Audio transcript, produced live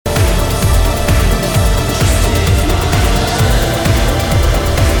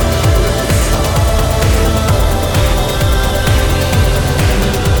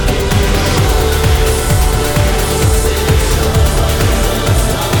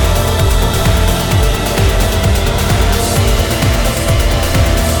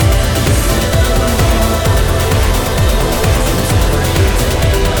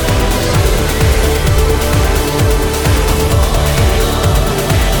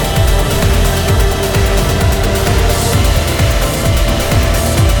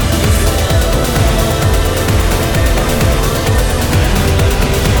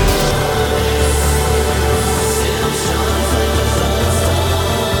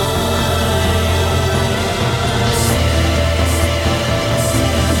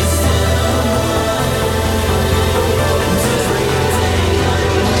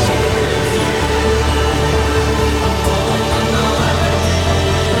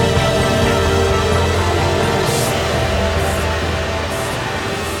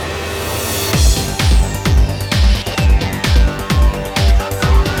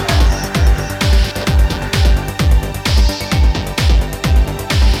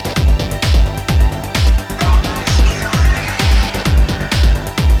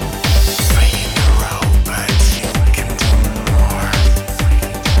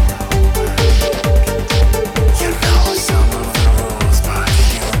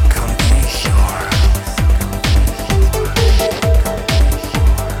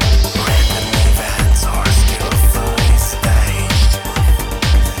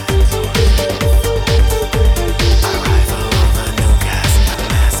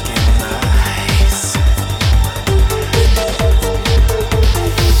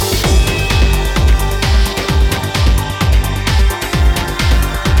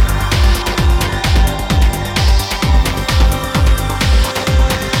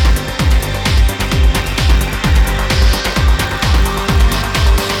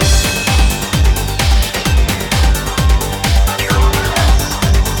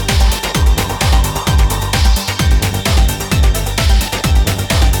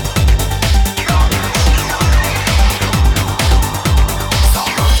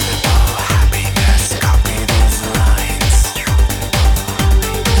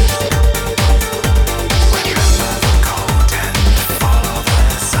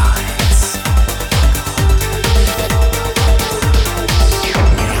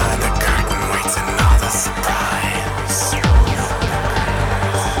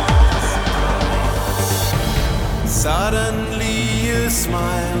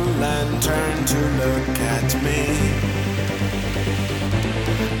smile and turn to look at me?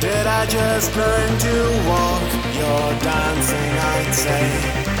 Did I just learn to walk? You're dancing, I'd say.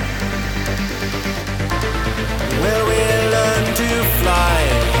 Will we learn to fly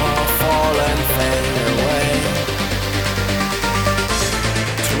or fall and fade away?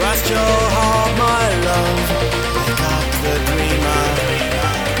 Trust your heart, my love. Wake up the dreamer.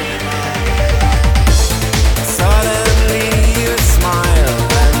 Suddenly you smile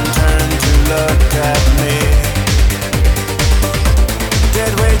and turn to look at me.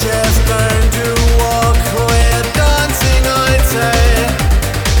 Did we just learn to walk? We're dancing, I'd say.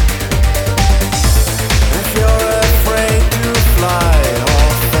 If you're afraid to fly or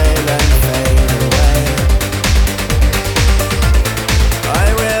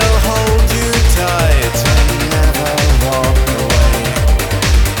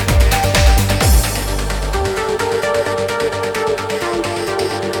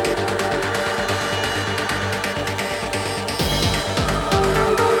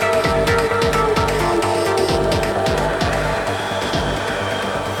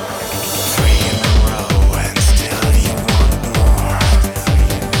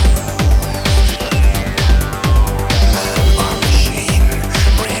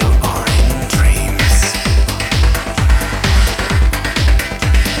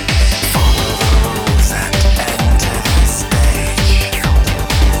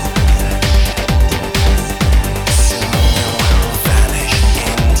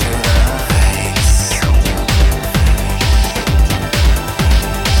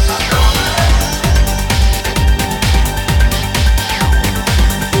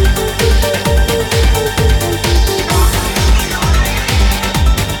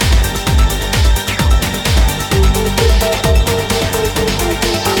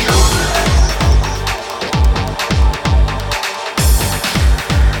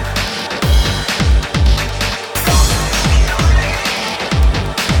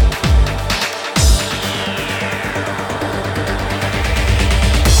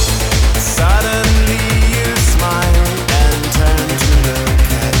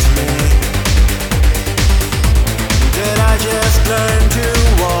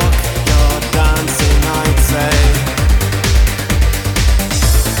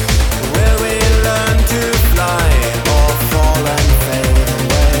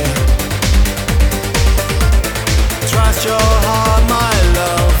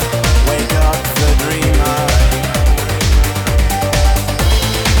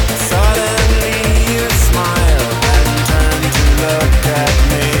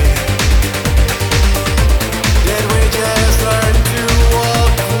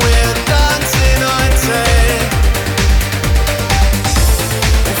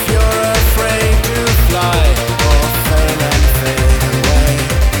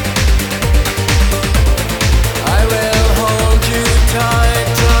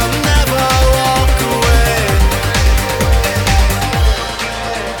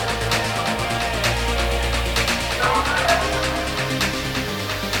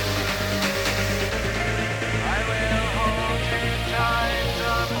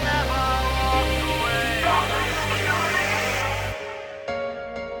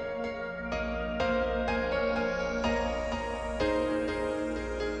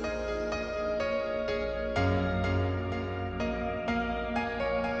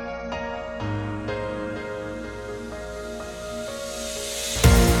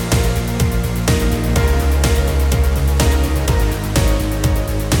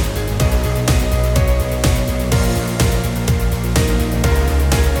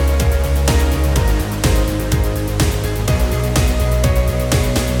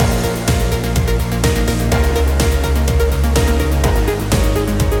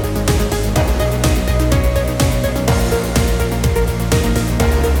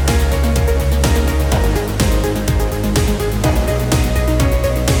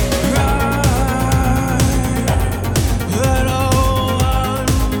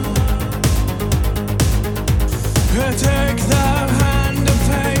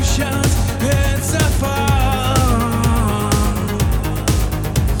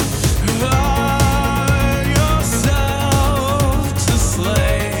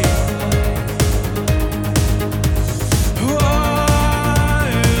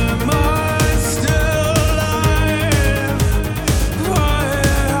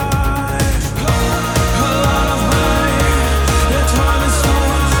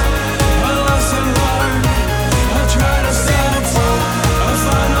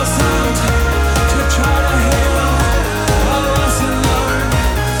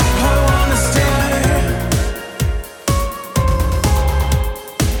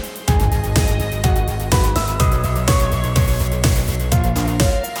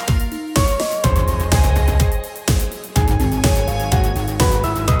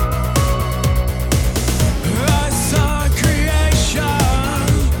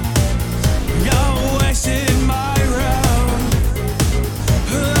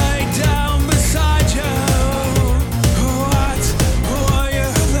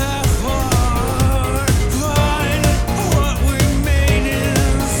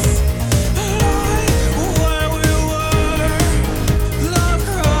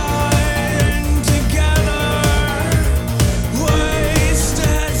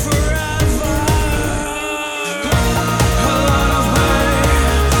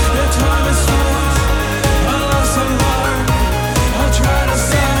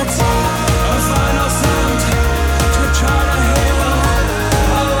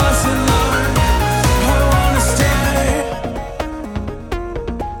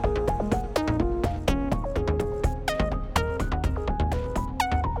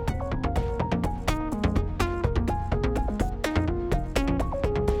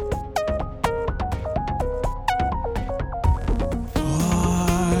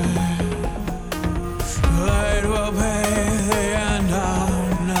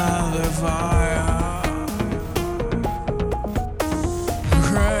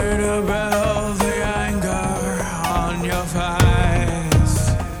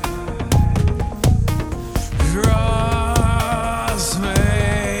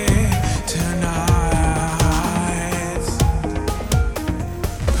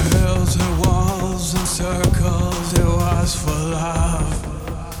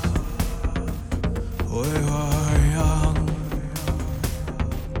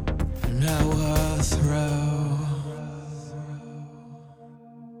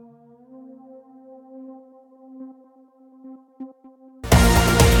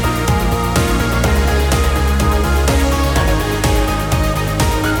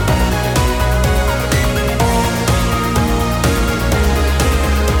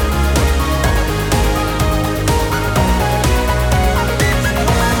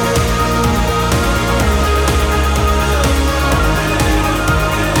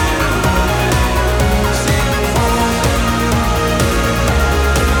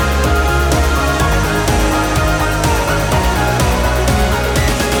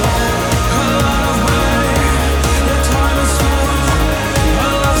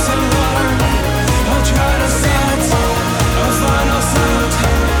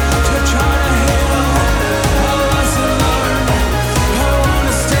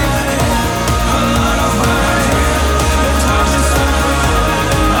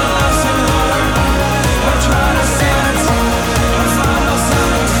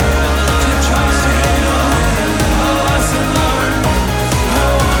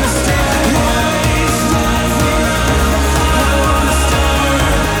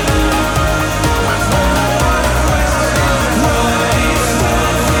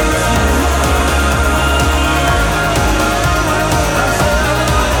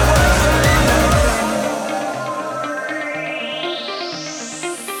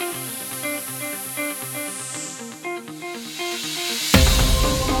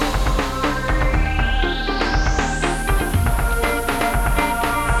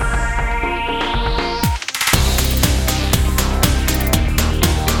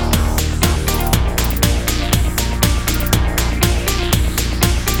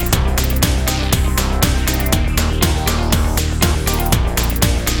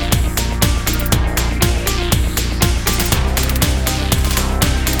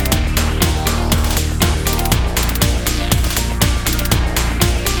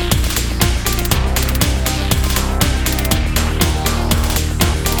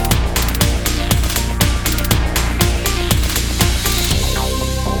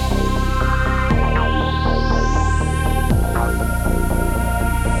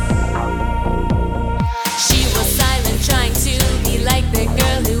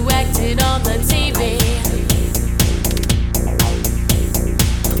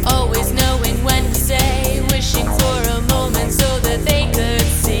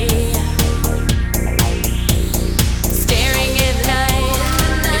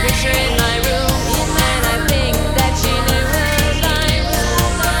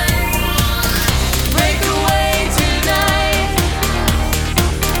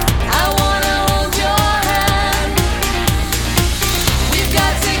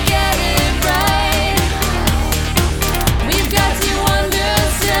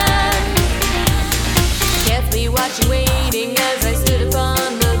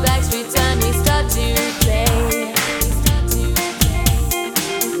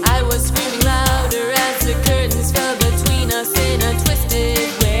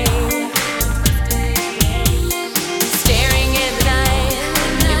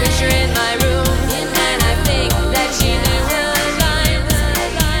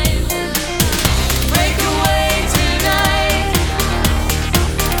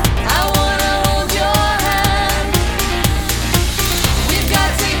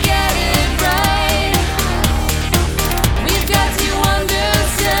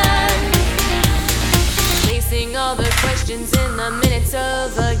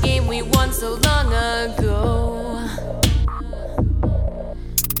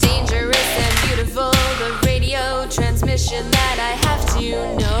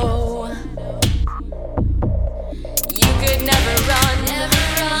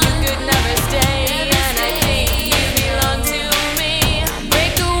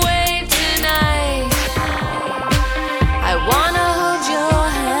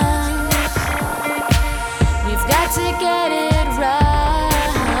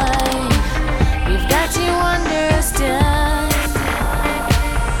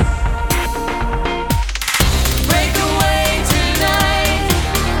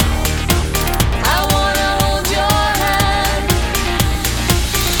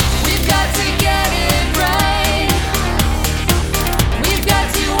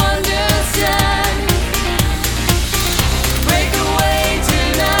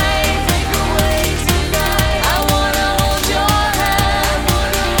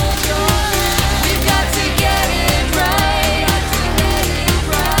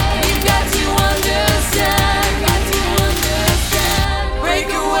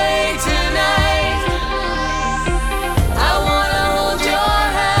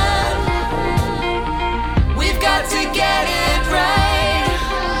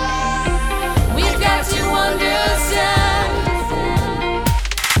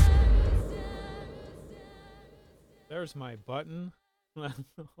There's my button.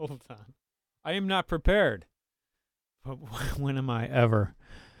 Hold on. I am not prepared. But when am I ever?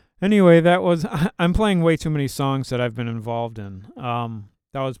 Anyway, I'm playing way too many songs that I've been involved in. That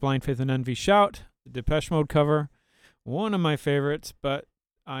was Blind Faith and Envy Shout, the Depeche Mode cover. One of my favorites, but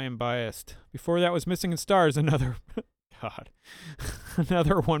I am biased. Before that was Missing in Stars, another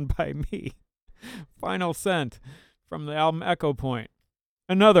one by me. Final Scent from the album Echo Point.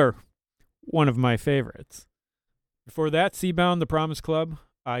 Another one of my favorites. Before that, Seabound, The Promise Club.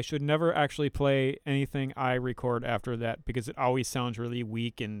 I should never actually play anything I record after that because it always sounds really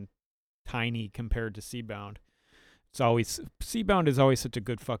weak and tiny compared to Seabound. Seabound is always such a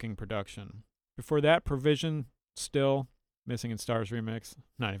good fucking production. Before that, Provision, Still, Missing in Stars remix.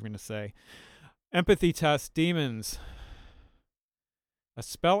 Not even going to say. Empathy Test, Demons. A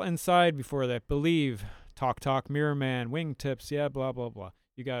Spell Inside before that. Believe, Talk, Mirror Man, Wingtips, yeah, blah, blah, blah.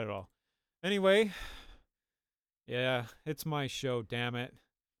 You got it all. Anyway, yeah, it's my show, damn it.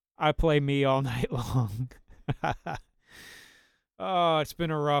 I play me all night long. Oh, it's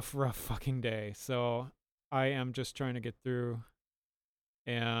been a rough fucking day. So I am just trying to get through.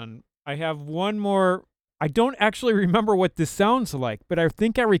 And I have one more. I don't actually remember what this sounds like, but I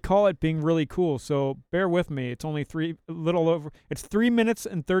think I recall it being really cool. So bear with me. It's only 3 minutes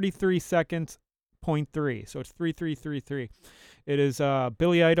and 33 seconds, 0.3. So it's 3333. It is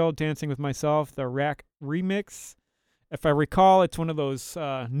Billy Idol, Dancing with Myself, the Rack remix. If I recall, it's one of those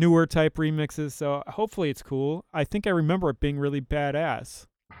newer type remixes, so hopefully it's cool. I think I remember it being really badass.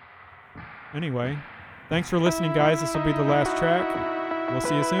 Anyway, thanks for listening, guys. This will be the last track. We'll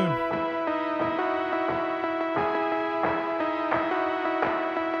see you soon.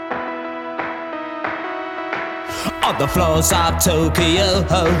 On the floors of Tokyo,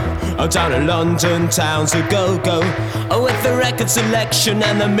 down in London town's a go-go. With the record selection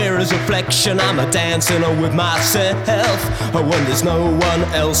and the mirror's reflection, I'm a dancing with myself. When there's no one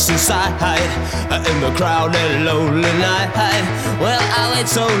else inside, in the crowded lonely night. Well, I wait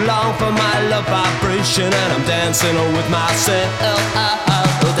so long for my love vibration, and I'm dancing with myself.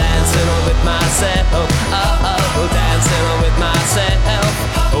 Dancing with myself. Dancing with myself.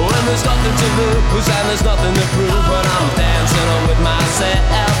 When there's nothing to lose and there's nothing to prove, but I'm dancing with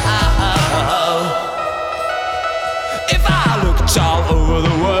myself. If I looked all over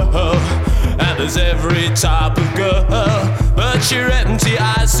the world, and there's every type of girl, but your empty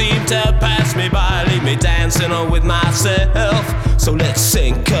eyes seem to pass me by, leave me dancing with myself. So let's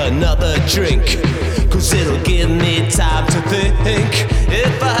sink another drink, cause it'll give me time to think.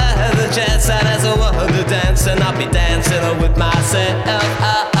 If I had the chance, I'd ask a woman to dance, and I'll be dancing with myself.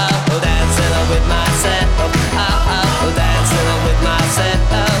 Dancing with myself. Dancing with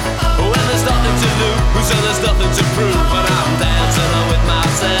myself. When there's nothing to lose and there's nothing to prove, but I'm dancing with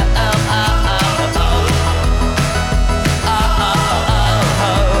myself.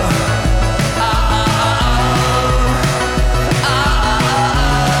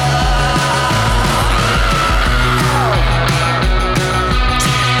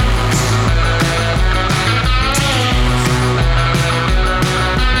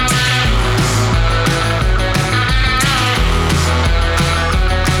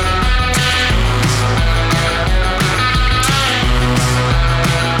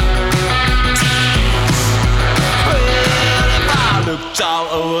 All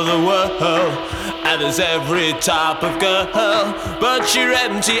over the world, and there's every type of girl, but your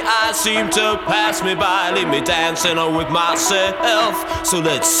empty eyes seem to pass me by, leave me dancing with myself. So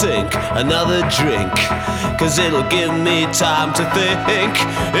let's sink another drink, cause it'll give me time to think.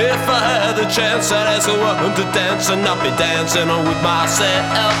 If I had the chance, I'd ask a woman to dance, and I'll be dancing with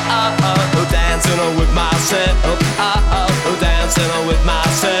myself. Dancing with myself. Dancing with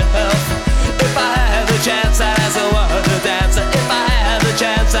myself. If I had the chance, I'd ask a woman to dance. If I had the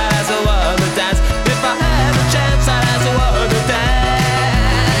chance, I'd ask a woman to dance. If I had the chance, I'd ask a woman to dance.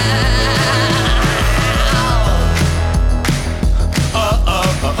 Oh, oh,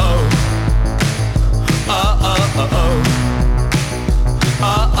 oh, oh. Oh, oh, oh, oh.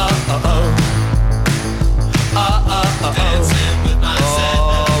 Oh, oh, oh, oh. Oh, oh, oh, oh. Dancing with myself.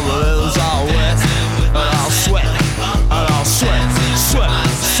 Oh, well, it was all wet. And I'll sweat. And I'll sweat.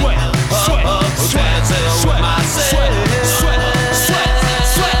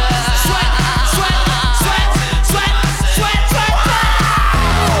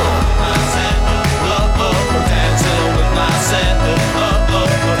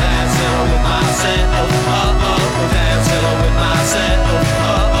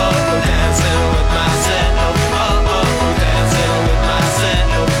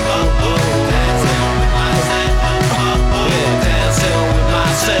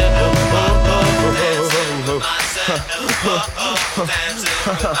 With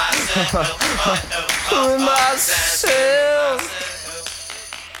myself.